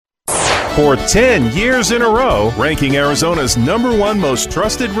For 10 years in a row, ranking Arizona's #1 most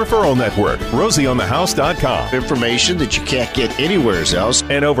trusted referral network, RosieOnTheHouse.com. Information that you can't get anywhere else.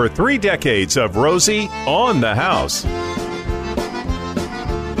 And over 3 decades of Rosie on the House.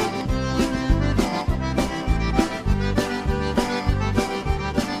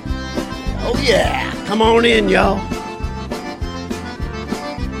 Oh, yeah. Come on in, y'all.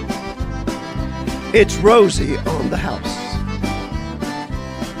 It's Rosie on the House.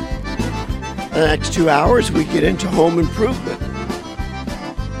 The next 2 hours, we get into home improvement.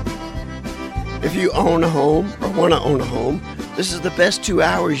 If you own a home or want to own a home, this is the best 2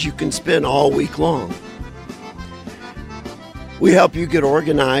 hours you can spend all week long. We help you get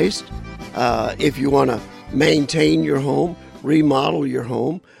organized if you want to maintain your home, remodel your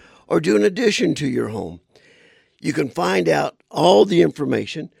home, or do an addition to your home. You can find out all the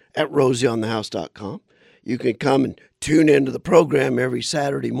information at RosieOnTheHouse.com. You can come and tune into the program every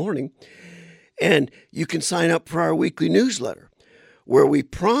Saturday morning, and you can sign up for our weekly newsletter where we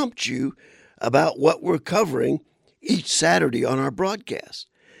prompt you about what we're covering each Saturday on our broadcast.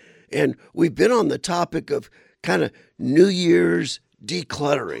 And we've been on the topic of kind of New Year's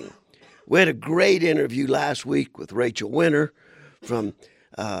decluttering. We had a great interview last week with Rachel Winter from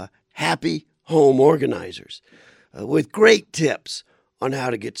Happy Home Organizers with great tips on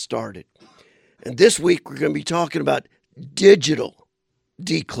how to get started. And this week we're going to be talking about digital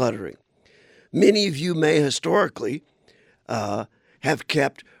decluttering. Many of you may historically have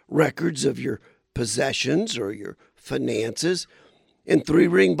kept records of your possessions or your finances in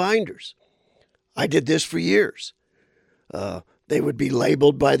 3-ring binders. I did this for years. They would be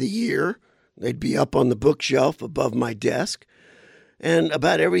labeled by the year. They'd be up on the bookshelf above my desk. And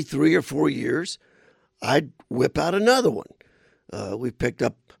about every 3 or 4 years, I'd whip out another one. We picked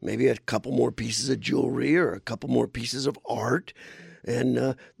up maybe a couple more pieces of jewelry or a couple more pieces of art,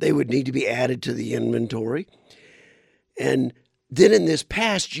 and they would need to be added to the inventory. And then in this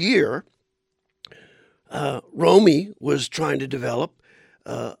past year, Romy was trying to develop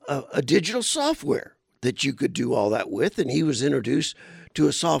a digital software that you could do all that with, and he was introduced to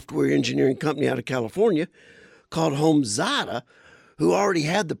a software engineering company out of California called HomeZada, who already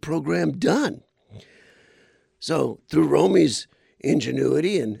had the program done. So through Romy's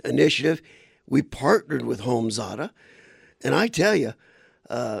ingenuity and initiative, we partnered with HomeZada. And I tell you,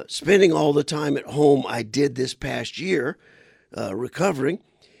 spending all the time at home I did this past year, recovering,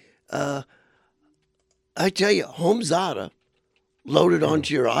 I tell you, HomeZada loaded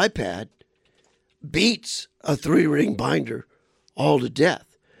onto your iPad beats a 3-ring binder all to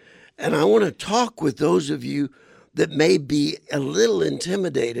death. And I want to talk with those of you that may be a little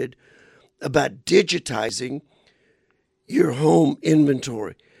intimidated about digitizing your home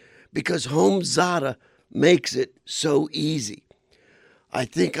inventory, because HomeZada makes it so easy. I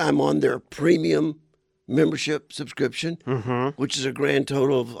think I'm on their premium membership subscription, which is a grand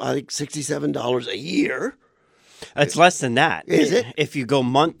total of, I think, $67 a year. It's less than that. Is it? If you go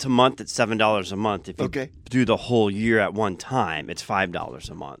month to month, it's $7 a month. If you do the whole year at one time, it's $5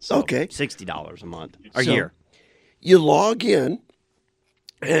 a month. So $60 a month, a year. You log in,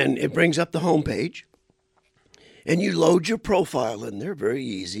 and it brings up the homepage, and you load your profile in there. Very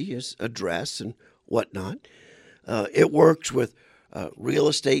easy, as address and whatnot. It works with real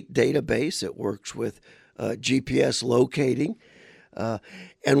estate database. It works with GPS locating.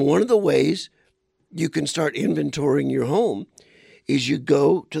 And one of the ways you can start inventorying your home is you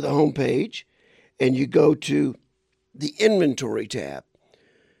go to the homepage and you go to the inventory tab.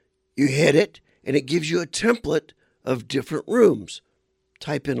 You hit it, and it gives you a template of different rooms.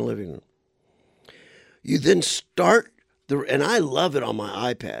 Type in living room. You then start and I love it on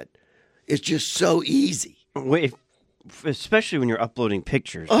my iPad. It's just so easy. Wait, especially when you're uploading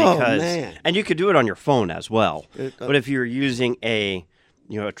pictures. Oh, man. And you could do it on your phone as well. But if you're using a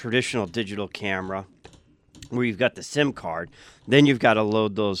traditional digital camera where you've got the SIM card, then you've got to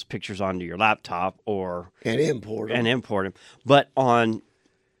load those pictures onto your laptop and import them. But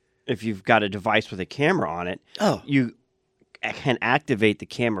if you've got a device with a camera on it, you can activate the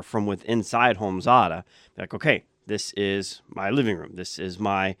camera from within inside HomeZada. Like, okay, this is my living room. This is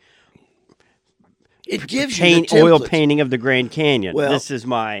my It gives you the oil templates. Painting of the Grand Canyon. Well, this is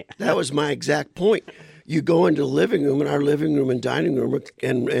my... That was my exact point. You go into the living room, and our living room and dining room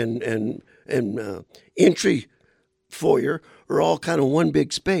and entry foyer are all kind of one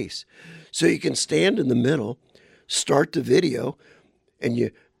big space. So you can stand in the middle, start the video, and you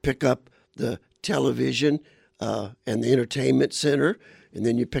pick up the television and the entertainment center, and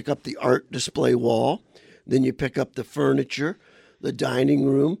then you pick up the art display wall, then you pick up the furniture, the dining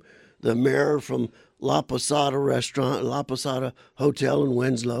room, the mirror from La Posada Restaurant, La Posada Hotel in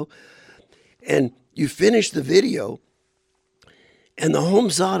Winslow. And you finish the video, and the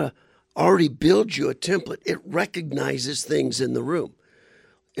HomeZada already builds you a template. It recognizes things in the room.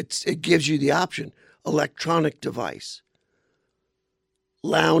 It gives you the option: electronic device,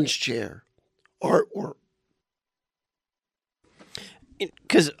 lounge chair, artwork.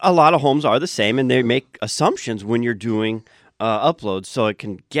 Because a lot of homes are the same, and they make assumptions when you're doing uploads, so it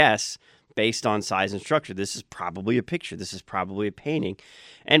can guess based on size and structure. This is probably a picture. This is probably a painting.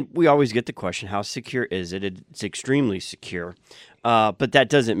 And we always get the question, how secure is it? It's extremely secure. But that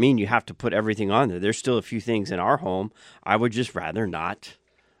doesn't mean you have to put everything on there. There's still a few things in our home I would just rather not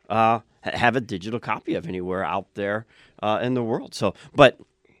have a digital copy of anywhere out there in the world. So, but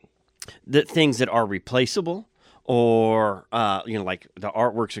the things that are replaceable, or like the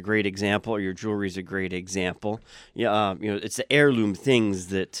artwork's a great example, or your jewelry's a great example. It's the heirloom things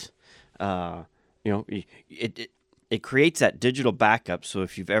that it creates that digital backup. So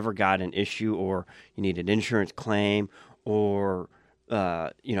if you've ever got an issue, or you need an insurance claim, or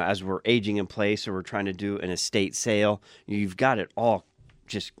as we're aging in place, or we're trying to do an estate sale, you've got it all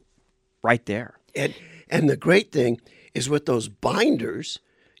just right there. And the great thing is, with those binders,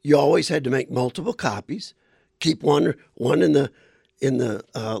 you always had to make multiple copies. Keep one in the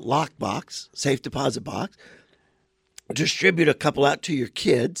lock box, safe deposit box. Distribute a couple out to your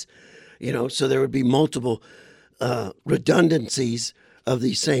kids, so there would be multiple redundancies of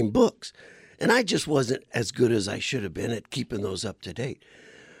these same books. And I just wasn't as good as I should have been at keeping those up to date.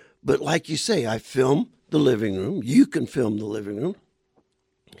 But like you say, I film the living room. You can film the living room.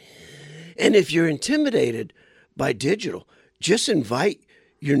 And if you're intimidated by digital, just invite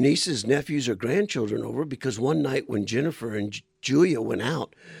your nieces, nephews, or grandchildren over, because one night when Jennifer and Julia went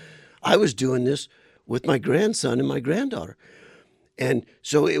out, I was doing this with my grandson and my granddaughter. And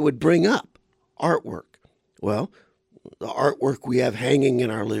so it would bring up artwork. Well, the artwork we have hanging in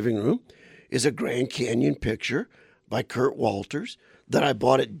our living room is a Grand Canyon picture by Kurt Walters that I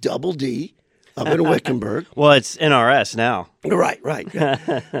bought at Double D up in Wickenburg. Well, it's NRS now. Right.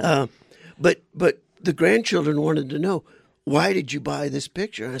 Yeah. But the grandchildren wanted to know, why did you buy this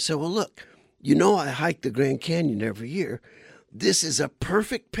picture? And I said, well, look, I hike the Grand Canyon every year. This is a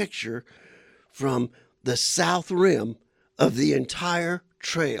perfect picture from the south rim of the entire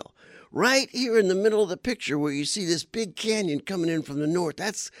trail. Right here in the middle of the picture, where you see this big canyon coming in from the north,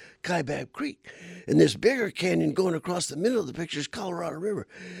 that's Kaibab Creek. And this bigger canyon going across the middle of the picture is Colorado River.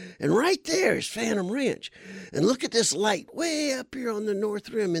 And right there is Phantom Ranch. And look at this light way up here on the north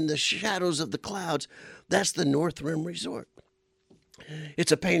rim in the shadows of the clouds. That's the North Rim Resort.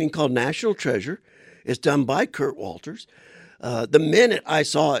 It's a painting called National Treasure. It's done by Kurt Walters. The minute I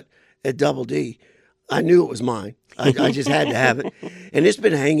saw it at Double D, I knew it was mine. I just had to have it. And it's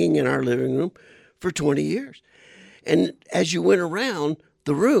been hanging in our living room for 20 years. And as you went around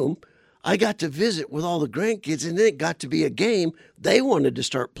the room, I got to visit with all the grandkids, and then it got to be a game. They wanted to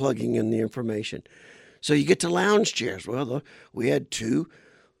start plugging in the information. So you get to lounge chairs. Well, we had 2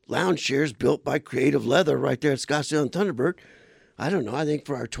 lounge chairs built by Creative Leather right there at Scottsdale and Thunderbird. I don't know, I think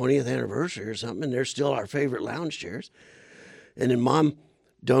for our 20th anniversary or something, and they're still our favorite lounge chairs. And then Mom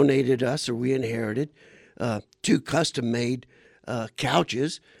donated us, or we inherited, 2 custom-made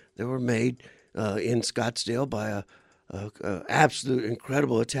couches that were made in Scottsdale by a absolute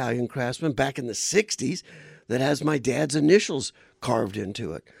incredible Italian craftsman back in the 60s that has my dad's initials carved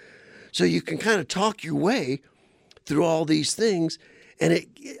into it. So you can kind of talk your way through all these things, and it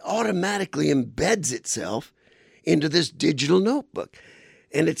automatically embeds itself into this digital notebook.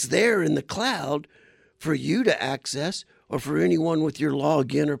 And it's there in the cloud for you to access, or for anyone with your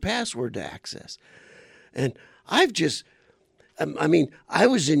login or password to access. And I was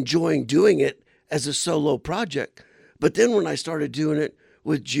enjoying doing it as a solo project. But then when I started doing it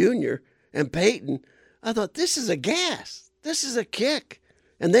with Junior and Peyton, I thought, this is a gas. This is a kick.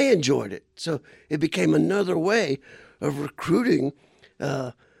 And they enjoyed it. So it became another way of recruiting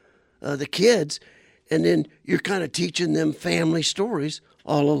the kids. And then you're kind of teaching them family stories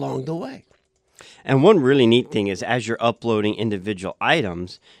all along the way. And one really neat thing is, as you're uploading individual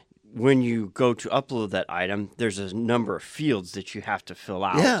items, when you go to upload that item, there's a number of fields that you have to fill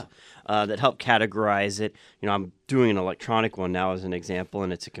out that help categorize it. I'm doing an electronic one now as an example,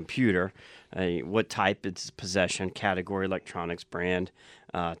 and it's a computer. What type, it's possession, category, electronics, brand,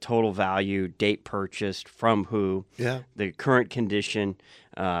 total value, date purchased, from who, the current condition,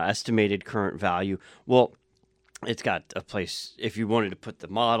 estimated current value. Well, it's got a place, if you wanted to put the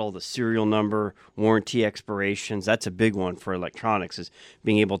model, the serial number, warranty expirations. That's a big one for electronics, is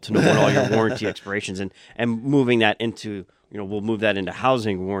being able to know what all your warranty expirations, and moving that into, we'll move that into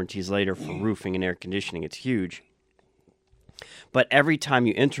housing warranties later for roofing and air conditioning. It's huge. But every time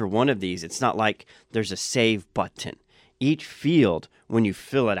you enter one of these, it's not like there's a save button. Each field, when you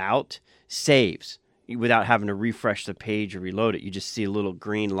fill it out, saves without having to refresh the page or reload it. You just see a little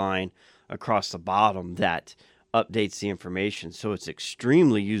green line across the bottom that updates the information. So it's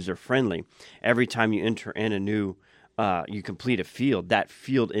extremely user-friendly. Every time you enter in a new, you complete a field, that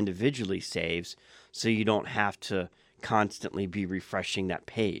field individually saves, so you don't have to constantly be refreshing that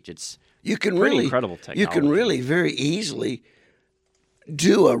page. It's pretty incredible technology. You can really very easily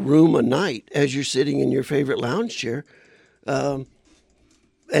do a room a night as you're sitting in your favorite lounge chair.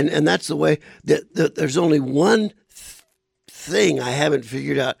 And that's the way that there's only one thing I haven't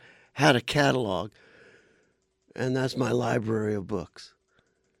figured out how to catalog, and that's my library of books.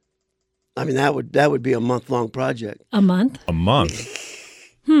 I mean, that would be a month-long project. A month? A month.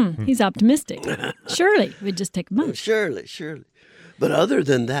 He's optimistic. Surely it would just take a month. Surely. But other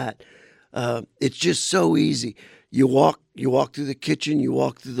than that, it's just so easy. You walk through the kitchen, you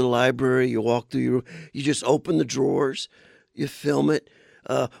walk through the library, you walk through your room. You just open the drawers, you film it.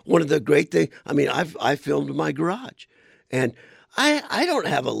 One of the great things, I mean, I filmed my garage, and I don't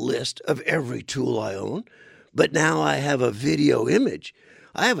have a list of every tool I own, but now I have a video image.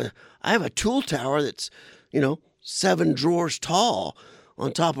 I have a tool tower that's 7 drawers tall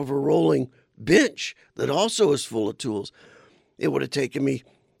on top of a rolling bench that also is full of tools. It would have taken me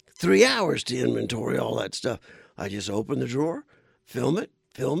 3 hours to inventory all that stuff. I just open the drawer, film it.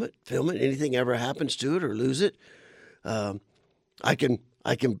 Anything ever happens to it or lose it, I can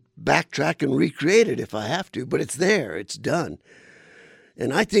backtrack and recreate it if I have to, but it's there, it's done.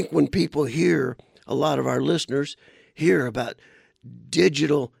 And I think when people hear, a lot of our listeners hear about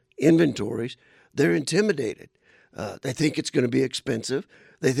digital inventories, they're intimidated. They think it's going to be expensive.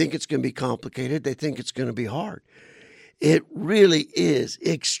 They think it's going to be complicated. They think it's going to be hard. It really is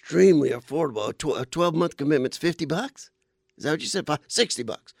extremely affordable. A 12-month commitment's $50. Is that what you said?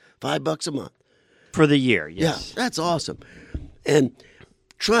 $60. $5 a month. For the year, yes. Yeah, that's awesome. And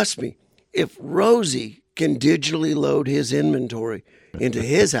trust me, if Rosie can digitally load his inventory into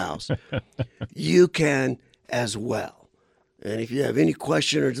his house, you can as well. And if you have any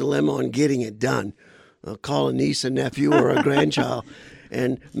question or dilemma on getting it done, call a niece, a nephew, or a grandchild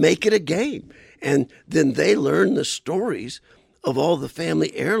and make it a game. And then they learn the stories of all the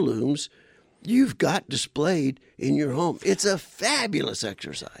family heirlooms you've got displayed in your home. It's a fabulous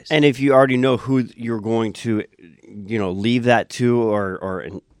exercise. And if you already know who you're going to, leave that to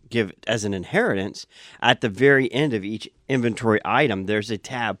or give as an inheritance, at the very end of each inventory item, there's a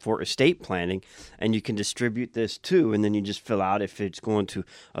tab for estate planning, and you can distribute this too, and then you just fill out if it's going to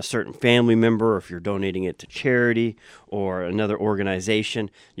a certain family member, or if you're donating it to charity or another organization.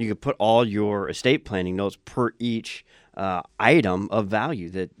 You can put all your estate planning notes per each item of value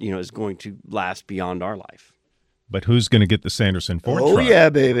that is going to last beyond our life. But who's going to get the Sanderson Ford truck? Oh yeah,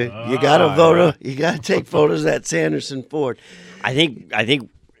 baby! You got to You got to take photos of that Sanderson Ford. I think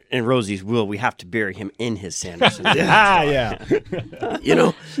in Rosie's will, we have to bury him in his Sanderson. Yeah.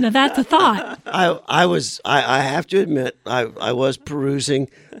 Now that's a thought. I have to admit, I was perusing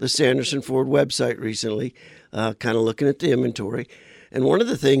the Sanderson Ford website recently, kind of looking at the inventory, and one of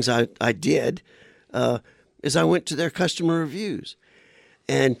the things I did is I went to their customer reviews,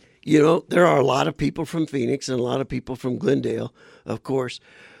 and there are a lot of people from Phoenix and a lot of people from Glendale, of course,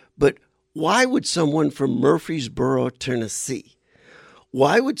 but why would someone from Murfreesboro, Tennessee?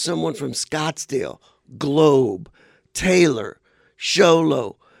 Why would someone from Scottsdale, Globe, Taylor, Show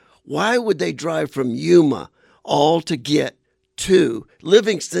Low, why would they drive from Yuma all to get to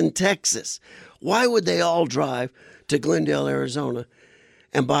Livingston, Texas? Why would they all drive to Glendale, Arizona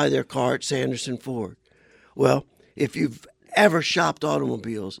and buy their car at Sanderson Ford? Well, if you've ever shopped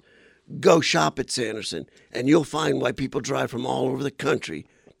automobiles, go shop at Sanderson, and you'll find why people drive from all over the country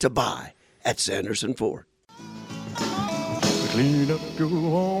to buy at Sanderson Ford. Clean up your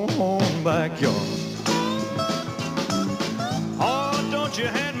own backyard. Oh, don't you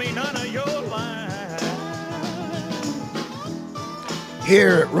hand me none of your line.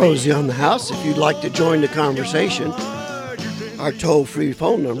 Here at Rosie on the House, if you'd like to join the conversation, our toll-free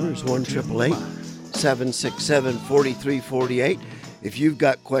phone number is 1-888-767-4348. If you've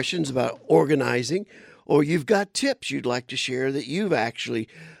got questions about organizing, or you've got tips you'd like to share that you've actually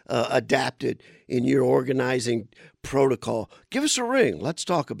adapted in your organizing protocol, give us a ring. Let's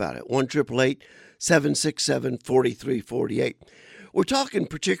talk about it. 1-888-767-4348. We're talking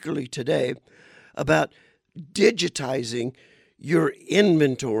particularly today about digitizing your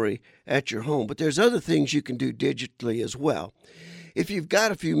inventory at your home, but there's other things you can do digitally as well. If you've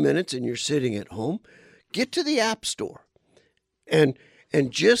got a few minutes and you're sitting at home, get to the App Store and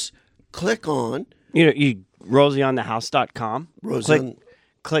just click on You rosieonthehouse.com. Rosie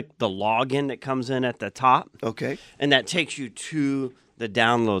Click the login that comes in at the top. Okay. And that takes you to the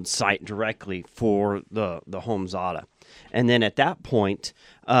download site directly for the HomeZada. And then at that point,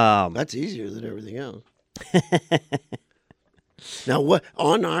 That's easier than everything else. Now, what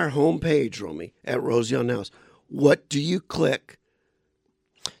on our homepage, Romy, at Rosie on the House, what do you click?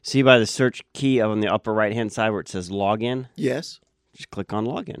 see by the search key on the upper right-hand side where it says login? Yes. Just click on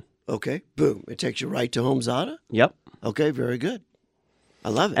login. Okay. Boom. It takes you right to HomeZada. Yep. Okay. Very good. I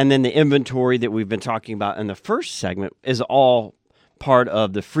love it. And then the inventory that we've been talking about in the first segment is all part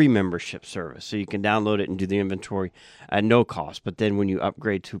of the free membership service. So you can download it and do the inventory at no cost. But then when you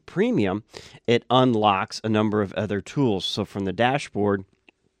upgrade to premium, it unlocks a number of other tools. So from the dashboard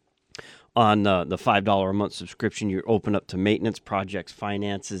on the $5 a month subscription, you open up to maintenance, projects,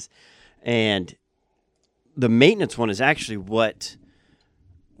 finances. And the maintenance one is actually what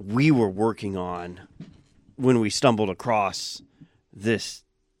we were working on when we stumbled across this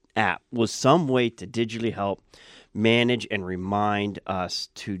app, was some way to digitally help manage and remind us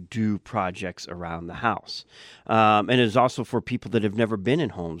to do projects around the house. And it's also for people that have never been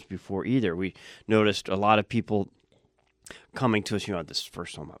in homes before either. We noticed a lot of people coming to us, this is the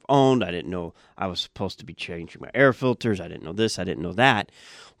first home I've owned. I didn't know I was supposed to be changing my air filters. I didn't know this. I didn't know that.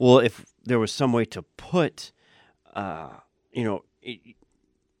 Well, if there was some way to put, the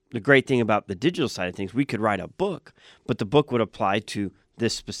great thing about the digital side of things, we could write a book, but the book would apply to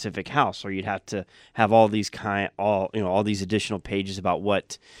this specific house, or you'd have to have all these all these additional pages about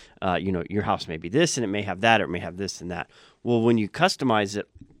what, your house may be this, and it may have that, or it may have this and that. Well, when you customize it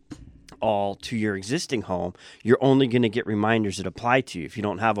all to your existing home, you're only going to get reminders that apply to you. If you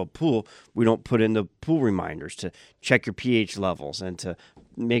don't have a pool, we don't put in the pool reminders to check your pH levels and to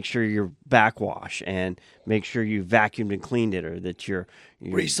make sure you're backwash and make sure you vacuumed and cleaned it, or that you're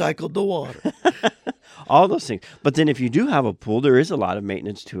Recycled the water. all those things. But then if you do have a pool, there is a lot of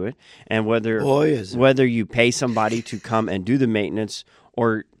maintenance to it. And whether you pay somebody to come and do the maintenance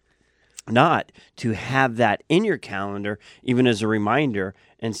or not, to have that in your calendar, even as a reminder,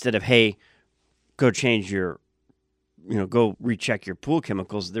 instead of, hey, go change your, go recheck your pool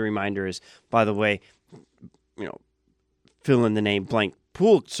chemicals. The reminder is, by the way, fill in the name blank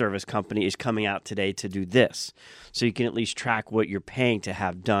pool service company is coming out today to do this. So you can at least track what you're paying to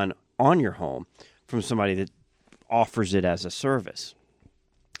have done on your home from somebody that offers it as a service.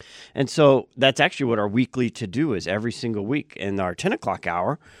 And so that's actually what our weekly to-do is every single week. In our 10 o'clock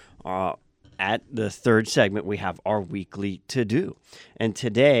hour, at the third segment, we have our weekly to-do. And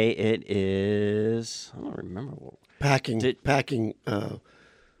today it is, I don't remember what. Packing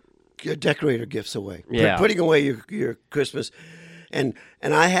decorator gifts away. Yeah. Putting away your Christmas. And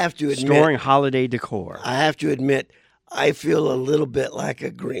I have to admit, storing holiday decor. I have to admit, I feel a little bit like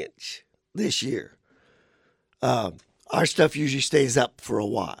a Grinch this year. Our stuff usually stays up for a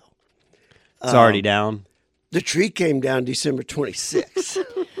while. It's already down. The tree came down December 26th.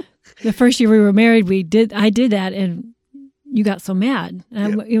 The first year we were married, I did that, and you got so mad.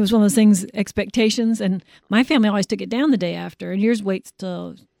 And it was one of those things, expectations, and my family always took it down the day after, and yours waits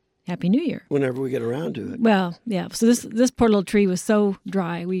till Happy New Year. Whenever we get around to it. Well, yeah. So this poor little tree was so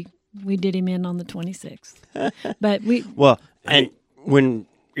dry. We did him in on the 26th. But when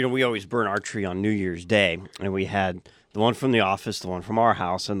we always burn our tree on New Year's Day, and we had the one from the office, the one from our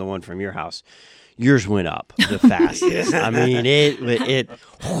house, and the one from your house. Yours went up the fastest. I mean, it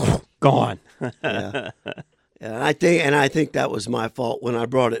gone. Yeah. And I think that was my fault. When I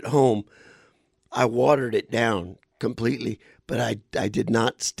brought it home, I watered it down completely, but I did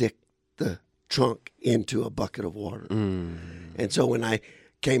not stick the trunk into a bucket of water. And so when I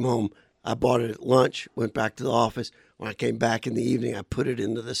came home, I bought it at lunch, went back to the office. When I came back in the evening, I put it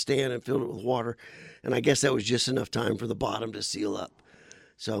into the stand and filled it with water. And I guess that was just enough time for the bottom to seal up.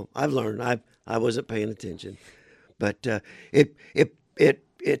 So I've learned. I wasn't paying attention, but it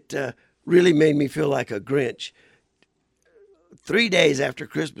really made me feel like a Grinch. 3 days after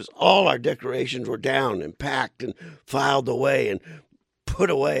Christmas, all our decorations were down and packed and filed away and put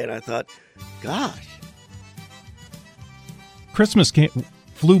away, and I thought, gosh. Christmas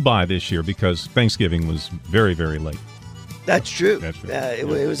flew by this year because Thanksgiving was very, very late. That's true. That's true. It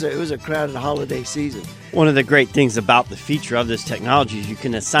was a crowded holiday season. One of the great things about the feature of this technology is you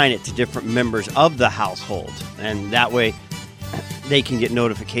can assign it to different members of the household, and that way they can get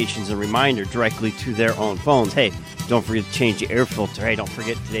notifications and reminder directly to their own phones. Hey, don't forget to change the air filter. Hey, don't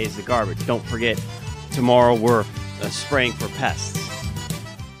forget today's the garbage. Don't forget tomorrow we're spraying for pests.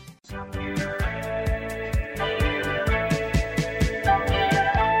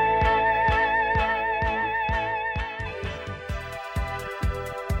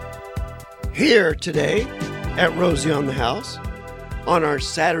 Here today at Rosie on the House, on our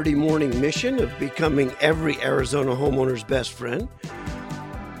Saturday morning mission of becoming every Arizona homeowner's best friend,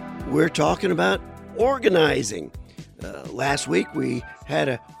 we're talking about organizing. Last week we had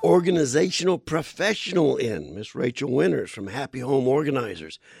an organizational professional in, Miss Rachel Winters from Happy Home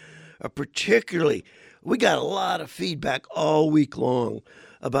Organizers. We got a lot of feedback all week long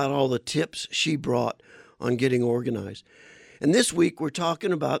about all the tips she brought on getting organized. And this week we're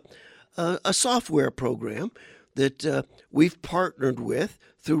talking about a software program that we've partnered with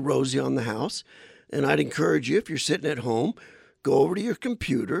through Rosie on the House. And I'd encourage you, if you're sitting at home, go over to your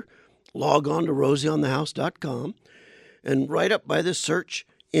computer, log on to rosieonthehouse.com, and right up by the search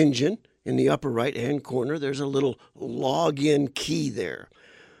engine in the upper right-hand corner, there's a little login key there.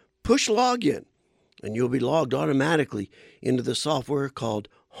 Push login, and you'll be logged automatically into the software called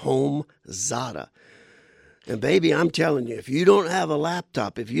HomeZada. And baby, I'm telling you, if you don't have a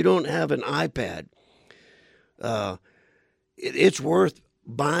laptop, if you don't have an iPad, it's worth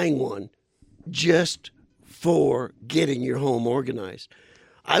buying one just for getting your home organized.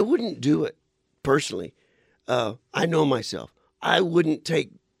 I wouldn't do it personally. I know myself. I wouldn't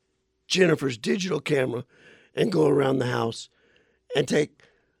take Jennifer's digital camera and go around the house and take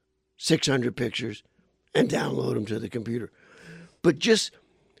 600 pictures and download them to the computer. But just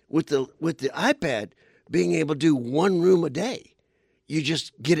with the iPad, being able to do one room a day, you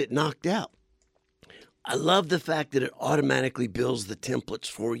just get it knocked out. I love the fact that it automatically builds the templates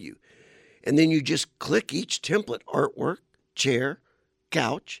for you. And then you just click each template: artwork, chair,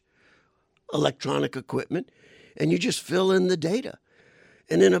 couch, electronic equipment, and you just fill in the data.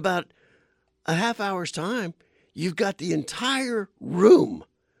 And in about a half hour's time, you've got the entire room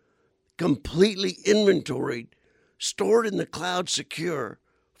completely inventoried, stored in the cloud, secure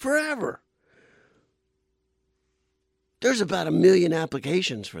forever. There's about 1 million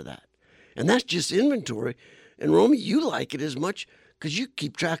applications for that. And that's just inventory. And Romy, you like it as much because you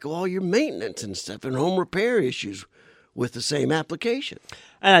keep track of all your maintenance and stuff and home repair issues with the same application.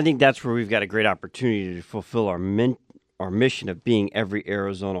 And I think that's where we've got a great opportunity to fulfill our mission of being every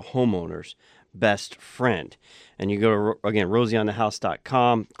Arizona homeowner's best friend. And you go to, again,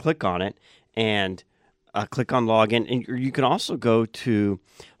 rosieonthehouse.com, click on it, and click on login. And you can also go to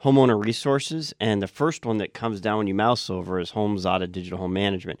homeowner resources, and the first one that comes down when you mouse over is HomeZada Digital Home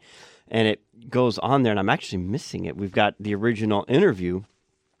Management. And it goes on there, and I'm actually missing it. We've got the original interview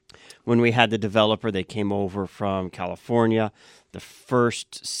when we had the developer. They came over from California the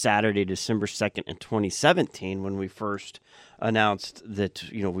first Saturday, December 2nd in 2017, when we first announced that,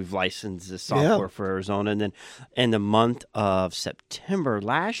 we've licensed this software for Arizona. And then in the month of September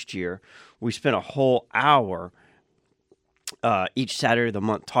last year, we spent a whole hour each Saturday of the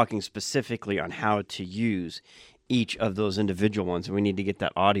month talking specifically on how to use each of those individual ones. And we need to get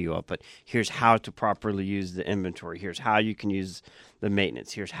that audio up. But here's how to properly use the inventory. Here's how you can use the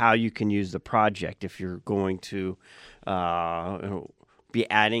maintenance. Here's how you can use the project if you're going to be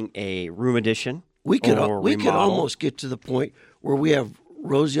adding a room addition. We could almost get to the point where we have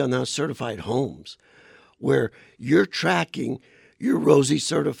Rosie on the House certified homes, where you're tracking your Rosie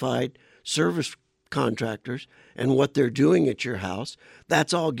certified service contractors and what they're doing at your house.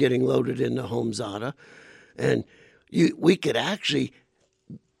 That's all getting loaded into HomeZada. And we could actually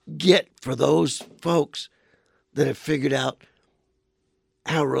get, for those folks that have figured out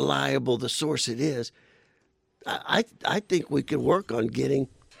how reliable the source it is, I think we could work on getting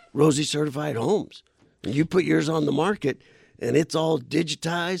Rosie certified homes. And you put yours on the market, and it's all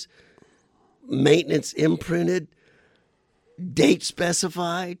digitized, maintenance imprinted, date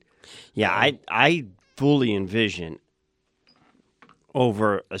specified. Yeah, I fully envision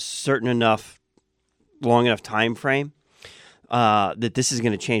over a long enough time frame that this is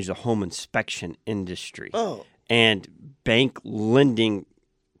going to change the home inspection industry. Oh. And bank lending,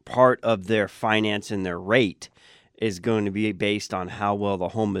 part of their finance and their rate is going to be based on how well the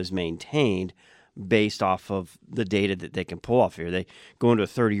home is maintained, based off of the data that they can pull off here. They go into a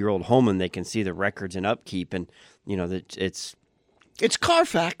 30-year-old home and they can see the records and upkeep, and that it's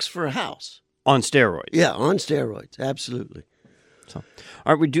Carfax for a house on steroids. Yeah, on steroids, absolutely. So,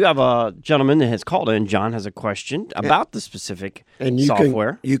 all right, we do have a gentleman that has called in. John has a question about the specific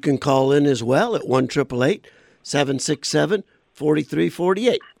software. You can call in as well at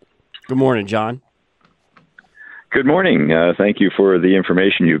 1-888-767-4348. Good morning, John. Good morning. Thank you for the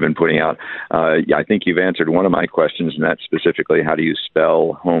information you've been putting out. I think you've answered one of my questions, and that's specifically how do you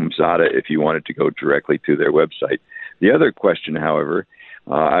spell HomeZada if you wanted to go directly to their website. The other question, however,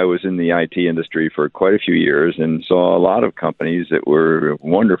 I was in the IT industry for quite a few years and saw a lot of companies that were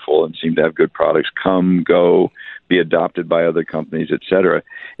wonderful and seemed to have good products come, go, be adopted by other companies, et cetera.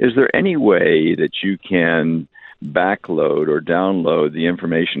 Is there any way that you can backload or download the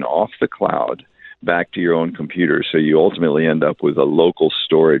information off the cloud back to your own computer so you ultimately end up with a local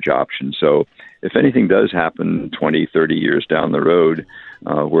storage option? So if anything does happen 20, 30 years down the road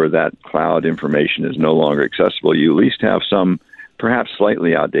where that cloud information is no longer accessible, you at least have some, perhaps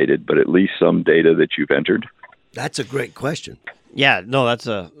slightly outdated, but at least some data that you've entered? That's a great question. Yeah, no, that's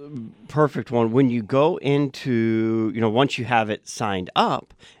a perfect one. When you go into, once you have it signed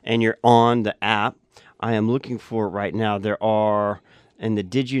up and you're on the app, I am looking for it right now. There are, in the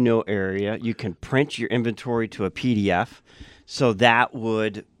Did You Know area, you can print your inventory to a PDF. So that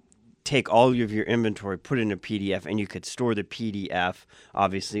would take all of your inventory, put it in a PDF, and you could store the PDF,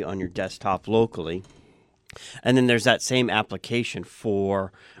 obviously, on your desktop locally. And then there's that same application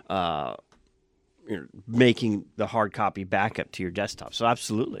for making the hard copy backup to your desktop. So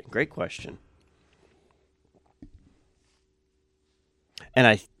absolutely, great question.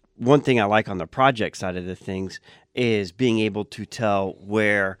 And one thing I like on the project side of the things is being able to tell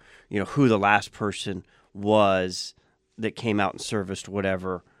where, who the last person was that came out and serviced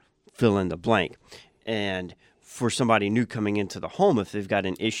whatever, fill in the blank. And for somebody new coming into the home, if they've got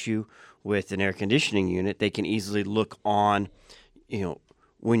an issue with an air conditioning unit, they can easily look on,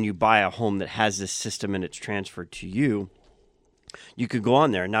 when you buy a home that has this system and it's transferred to you, you could go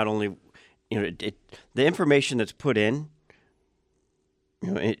on there and not only, the information that's put in,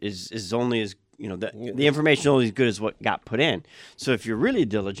 is only as, the information is only as good as what got put in. So if you're really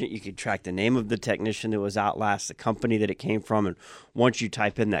diligent, you could track the name of the technician that was out last, the company that it came from, and once you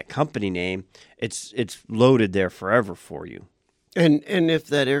type in that company name, it's loaded there forever for you. And if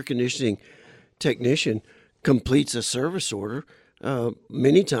that air conditioning technician completes a service order,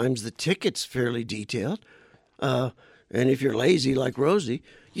 many times the ticket's fairly detailed. And if you're lazy like Rosie,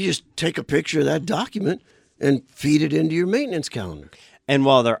 you just take a picture of that document and feed it into your maintenance calendar. And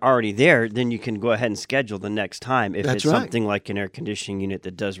while they're already there, then you can go ahead and schedule the next time. If That's it's something like an air conditioning unit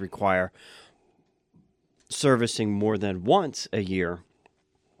that does require servicing more than once a year,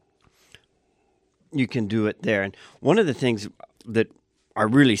 you can do it there. And one of the things that I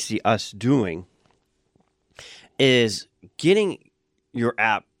really see us doing is getting your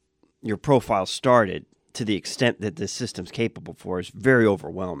app, your profile started to the extent that the system's capable for is very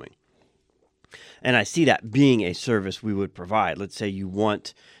overwhelming. And I see that being a service we would provide. Let's say you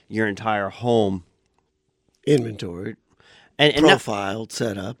want your entire home inventoried, and profiled,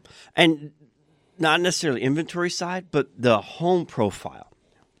 set up. And not necessarily inventory side, but the home profile.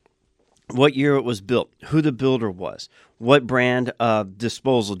 What year it was built, who the builder was, what brand of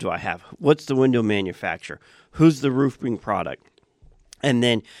disposal do I have, what's the window manufacturer, who's the roofing product. And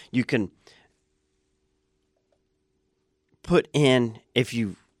then you can put in, if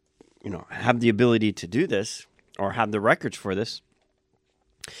you have the ability to do this or have the records for this,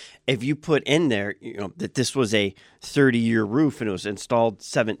 if you put in there, that this was a 30-year roof and it was installed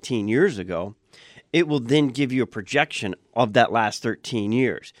 17 years ago, it will then give you a projection of that last 13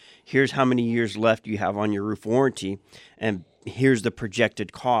 years. Here's how many years left you have on your roof warranty, and here's the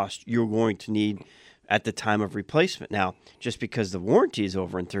projected cost you're going to need at the time of replacement. Now, just because the warranty is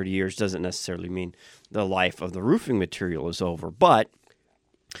over in 30 years doesn't necessarily mean the life of the roofing material is over, but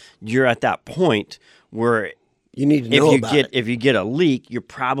you're at that point where you need to know about it. If you get a leak, you're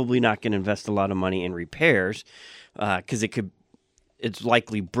probably not going to invest a lot of money in repairs because it's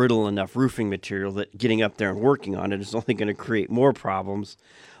likely brittle enough roofing material that getting up there and working on it is only going to create more problems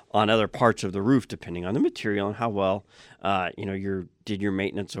on other parts of the roof, depending on the material and how well you did your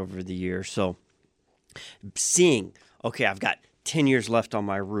maintenance over the years. So seeing, okay, I've got 10 years left on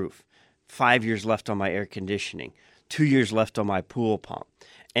my roof, 5 years left on my air conditioning, 2 years left on my pool pump,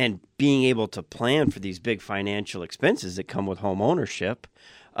 and being able to plan for these big financial expenses that come with home ownership,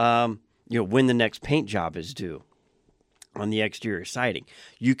 when the next paint job is due on the exterior siding,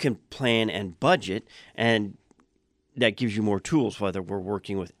 you can plan and budget, and that gives you more tools, whether we're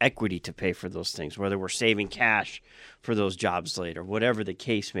working with equity to pay for those things, whether we're saving cash for those jobs later, whatever the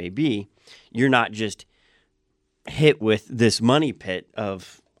case may be. You're not just hit with this money pit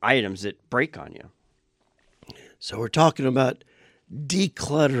of items that break on you. So we're talking about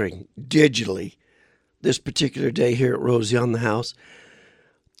decluttering digitally this particular day here at Rosie on the House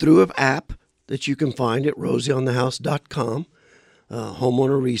through an app that you can find at rosieonthehouse.com,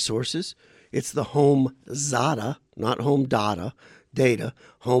 homeowner resources. It's the Home Zada, not Home Data,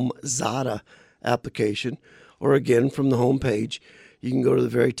 Home Zada application. Or again, from the home page, you can go to the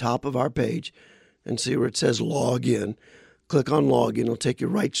very top of our page and see where it says log in. Click on login. It'll take you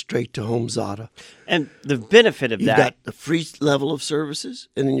right straight to Home Zada. And the benefit of You've got the free level of services,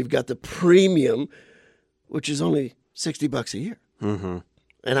 and then you've got the premium which is only $60 a year. Mm-hmm.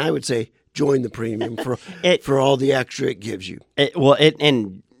 And I would say join the premium for all the extra it gives you.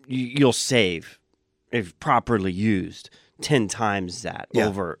 And you'll save if properly used 10 times that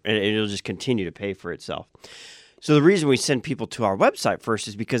over, and it'll just continue to pay for itself. So the reason we send people to our website first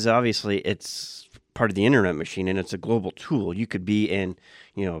is because obviously it's part of the internet machine and it's a global tool. You could be in,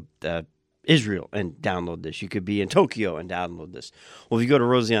 Israel and download this. You could be in Tokyo and download this. Well, if you go to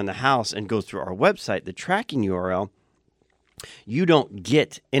Rosie on the House and go through our website, the tracking URL, you don't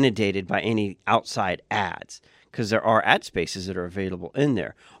get inundated by any outside ads because there are ad spaces that are available in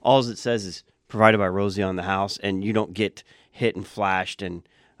there. All it says is provided by Rosie on the House, and you don't get hit and flashed and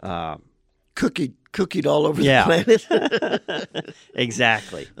cookied all over the planet.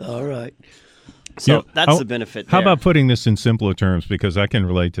 Exactly. All right. So that's the benefit there. How about putting this in simpler terms, because I can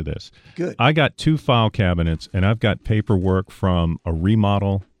relate to this. Good. I got 2 file cabinets, and I've got paperwork from a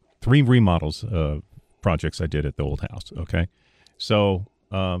remodel, 3 remodels projects I did at the old house, okay? So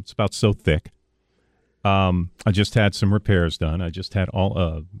it's about so thick. I just had some repairs done. I just had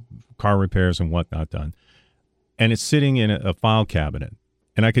all car repairs and whatnot done. And it's sitting in a file cabinet,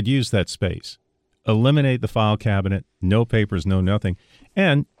 and I could use that space. Eliminate the file cabinet, no papers, no nothing.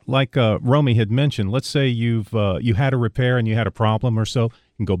 And like Romy had mentioned, let's say you had a repair and you had a problem or so,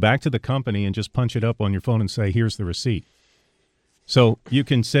 you can go back to the company and just punch it up on your phone and say, here's the receipt. So you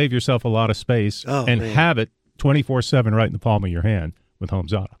can save yourself a lot of space have it 24/7 right in the palm of your hand with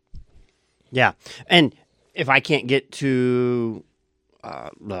HomeZada. Yeah. And if I can't get to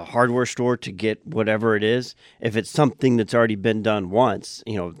the hardware store to get whatever it is, if it's something that's already been done once,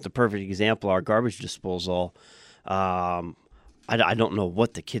 the perfect example, our garbage disposal, I don't know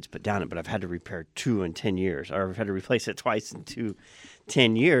what the kids put down it, but I've had to repair 2 in 10 years, or I've had to replace it twice in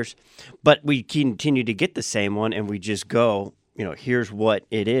 10 years. But we continue to get the same one, and we just go, here's what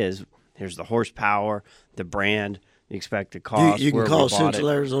it is. Here's the horsepower, the brand, the expected cost. You can call Central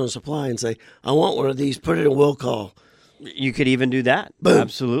Arizona Supply and say, I want one of these, put it in will call. You could even do that. Boom.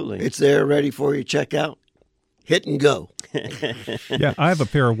 Absolutely. It's there, ready for you, check out, hit and go. Yeah, I have a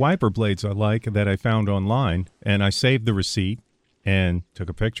pair of wiper blades I like that I found online, and I saved the receipt and took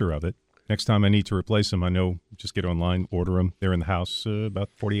a picture of it. Next time I need to replace them, I know, just get online, order them. They're in the house about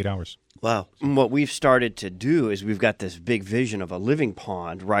 48 hours. Wow. What we've started to do is we've got this big vision of a living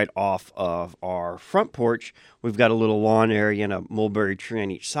pond right off of our front porch. We've got a little lawn area and a mulberry tree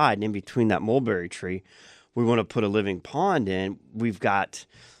on each side. And in between that mulberry tree, we want to put a living pond in. We've got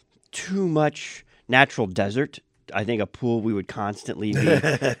too much natural desert. I think a pool, we would constantly be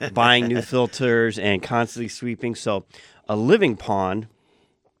buying new filters and constantly sweeping. So a living pond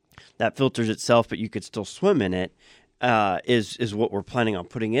that filters itself, but you could still swim in it, is what we're planning on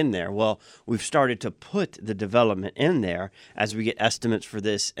putting in there. Well, we've started to put the development in there as we get estimates for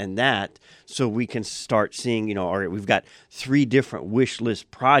this and that, so we can start seeing, all right, we've got 3 different wish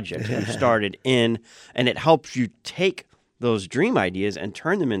list projects we've started in, and it helps you take those dream ideas and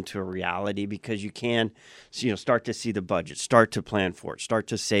turn them into a reality, because you can, start to see the budget, start to plan for it, start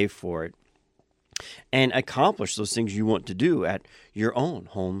to save for it, and accomplish those things you want to do at your own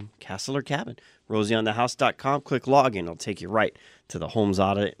home, castle, or cabin. RosieOnTheHouse.com, click login. It'll take you right to the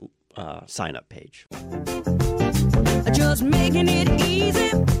HomeZada sign-up page. Just making it easy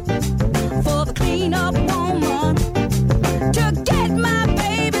for the clean-up woman to get my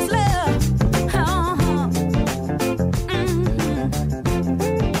baby's love.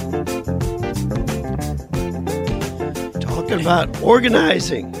 Talking about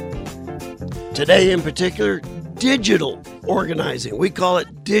organizing. Today in particular, digital organizing. We call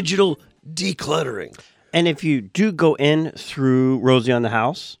it digital decluttering. And if you do go in through Rosie on the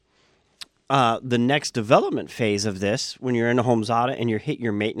House, the next development phase of this, when you're in a HomeZada and you hit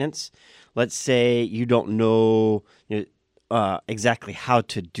your maintenance, let's say you don't know exactly how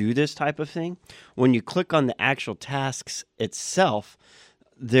to do this type of thing. When you click on the actual tasks itself,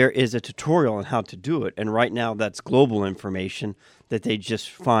 there is a tutorial on how to do it. And right now that's global information that they just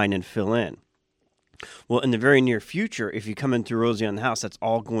find and fill in. Well, in the very near future, if you come in through Rosie on the House, that's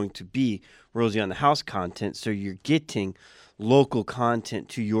all going to be Rosie on the House content. So you're getting local content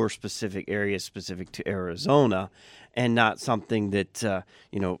to your specific area, specific to Arizona, and not something that,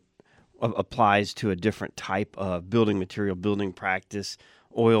 applies to a different type of building material, building practice,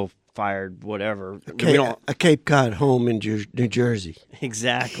 oil-fired, whatever. A Cape Cod home in New Jersey.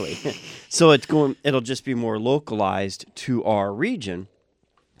 Exactly. So it'll just be more localized to our region.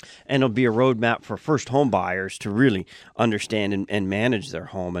 And it'll be a roadmap for first home buyers to really understand and manage their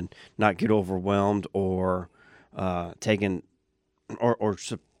home and not get overwhelmed or taken or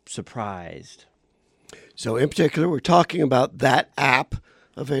surprised. So in particular, we're talking about that app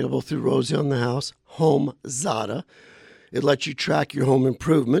available through Rosie on the House, Home Zada. It lets you track your home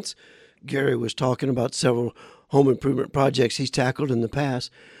improvements. Gary was talking about several home improvement projects he's tackled in the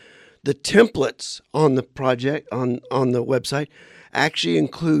past. The templates on the project, on the website, actually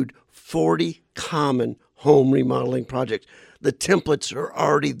include 40 common home remodeling projects. The templates are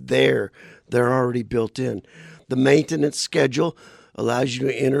already there. They're already built in. The maintenance schedule allows you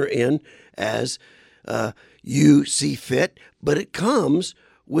to enter in as you see fit, but it comes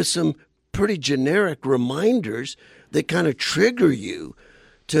with some pretty generic reminders that kind of trigger you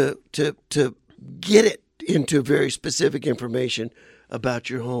to get it into very specific information about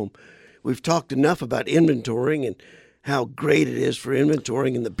your home. We've talked enough about inventorying and how great it is for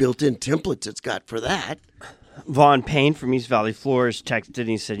inventorying and the built-in templates it's got for that. Vaughn Payne from East Valley Floors texted and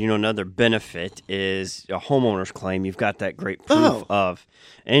he said, another benefit is a homeowner's claim. You've got that great proof of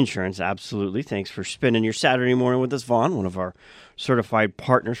insurance. Absolutely. Thanks for spending your Saturday morning with us, Vaughn, one of our certified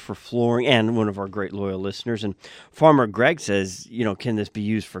partners for flooring and one of our great loyal listeners. And Farmer Greg says, can this be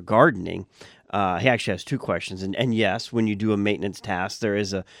used for gardening? He actually has two questions. And yes, when you do a maintenance task, there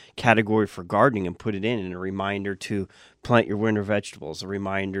is a category for gardening and put it in, and a reminder to plant your winter vegetables, a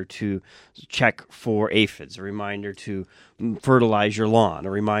reminder to check for aphids, a reminder to fertilize your lawn,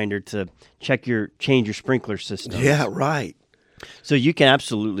 a reminder to change your sprinkler system. Yeah, right. So you can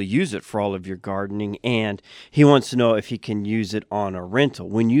absolutely use it for all of your gardening. And he wants to know if he can use it on a rental.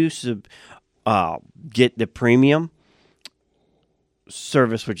 When you get the premium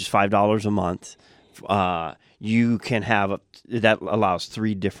service, which is $5 a month, you can have that allows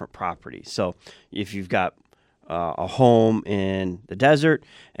 3 different properties. So if you've got a home in the desert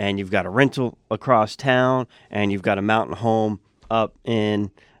and you've got a rental across town and you've got a mountain home up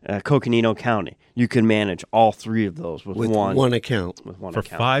in Coconino County, you can manage all 3 of those with one account. For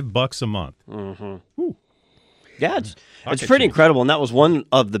 $5 a month. Mm-hmm. Yeah, it's pretty incredible. And that was one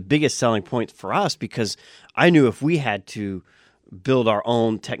of the biggest selling points for us, because I knew if we had to build our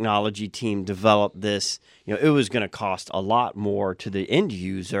own technology team, develop this, it was going to cost a lot more to the end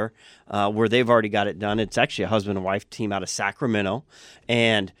user, where they've already got it done. It's actually a husband and wife team out of Sacramento.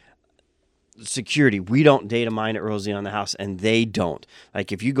 And security, we don't data mine at Rosie on the House, and they don't.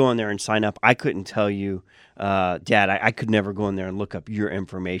 Like, if you go in there and sign up, I couldn't tell you, Dad, I could never go in there and look up your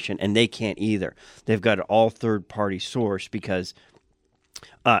information, and they can't either. They've got an all third-party source because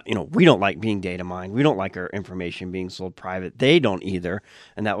we don't like being data mined. We don't like our information being sold private. They don't either.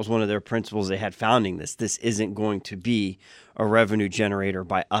 And that was one of their principles they had founding this. This isn't going to be a revenue generator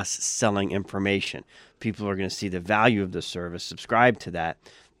by us selling information. People are going to see the value of the service, subscribe to that.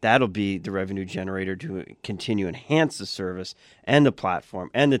 That'll be the revenue generator to continue to enhance the service and the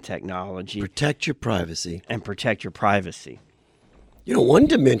platform and the technology. Protect your privacy. And protect your privacy. One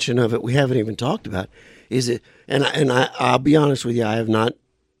dimension of it we haven't even talked about is it, and I'll be honest with you, I have not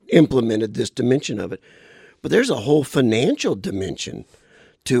implemented this dimension of it, but there's a whole financial dimension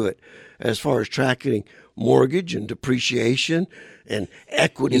to it as far as tracking mortgage and depreciation and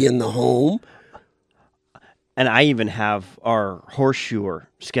equity in the home. And I even have our horseshoer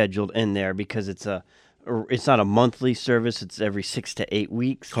scheduled in there because it's not a monthly service. It's every 6 to 8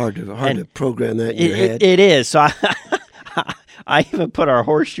 weeks. Hard to program that in your head. It is. So I even put our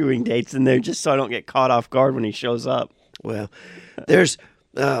horseshoeing dates in there just so I don't get caught off guard when he shows up. Well, there's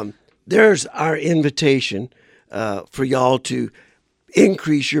our invitation for y'all to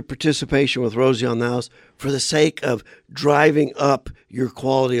increase your participation with Rosie on the House for the sake of driving up your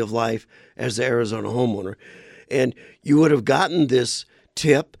quality of life as the Arizona homeowner. And you would have gotten this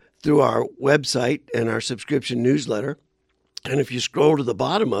tip through our website and our subscription newsletter. And if you scroll to the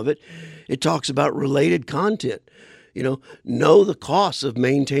bottom of it, it talks about related content. Know the costs of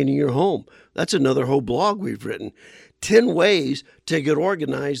maintaining your home. That's another whole blog we've written. 10 ways to get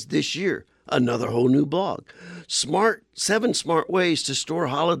organized this year. Another whole new blog. 7 smart ways to store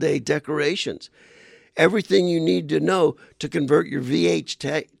holiday decorations. Everything you need to know to convert your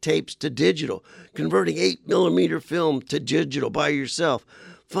VH tapes to digital. Converting 8mm film to digital by yourself.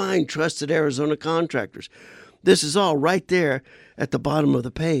 Find trusted Arizona contractors. This is all right there at the bottom of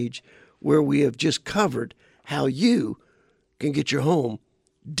the page, where we have just covered how you can get your home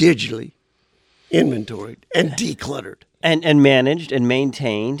digitally inventoried and decluttered. And managed and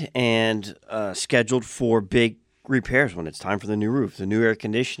maintained and scheduled for big repairs when it's time for the new roof, the new air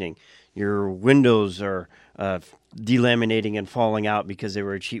conditioning. Your windows are delaminating and falling out because they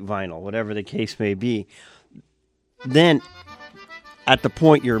were a cheap vinyl, whatever the case may be. Then at the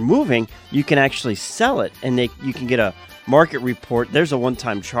point you're moving, you can actually sell it, and you can get a market report. There's a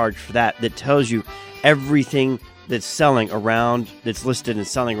one-time charge for that tells you everything that's selling around, that's listed and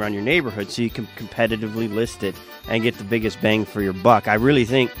selling around your neighborhood, so you can competitively list it and get the biggest bang for your buck. I really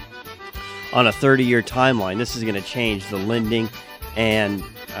think on a 30-year timeline, this is going to change the lending and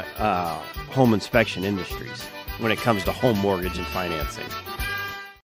home inspection industries when it comes to home mortgage and financing.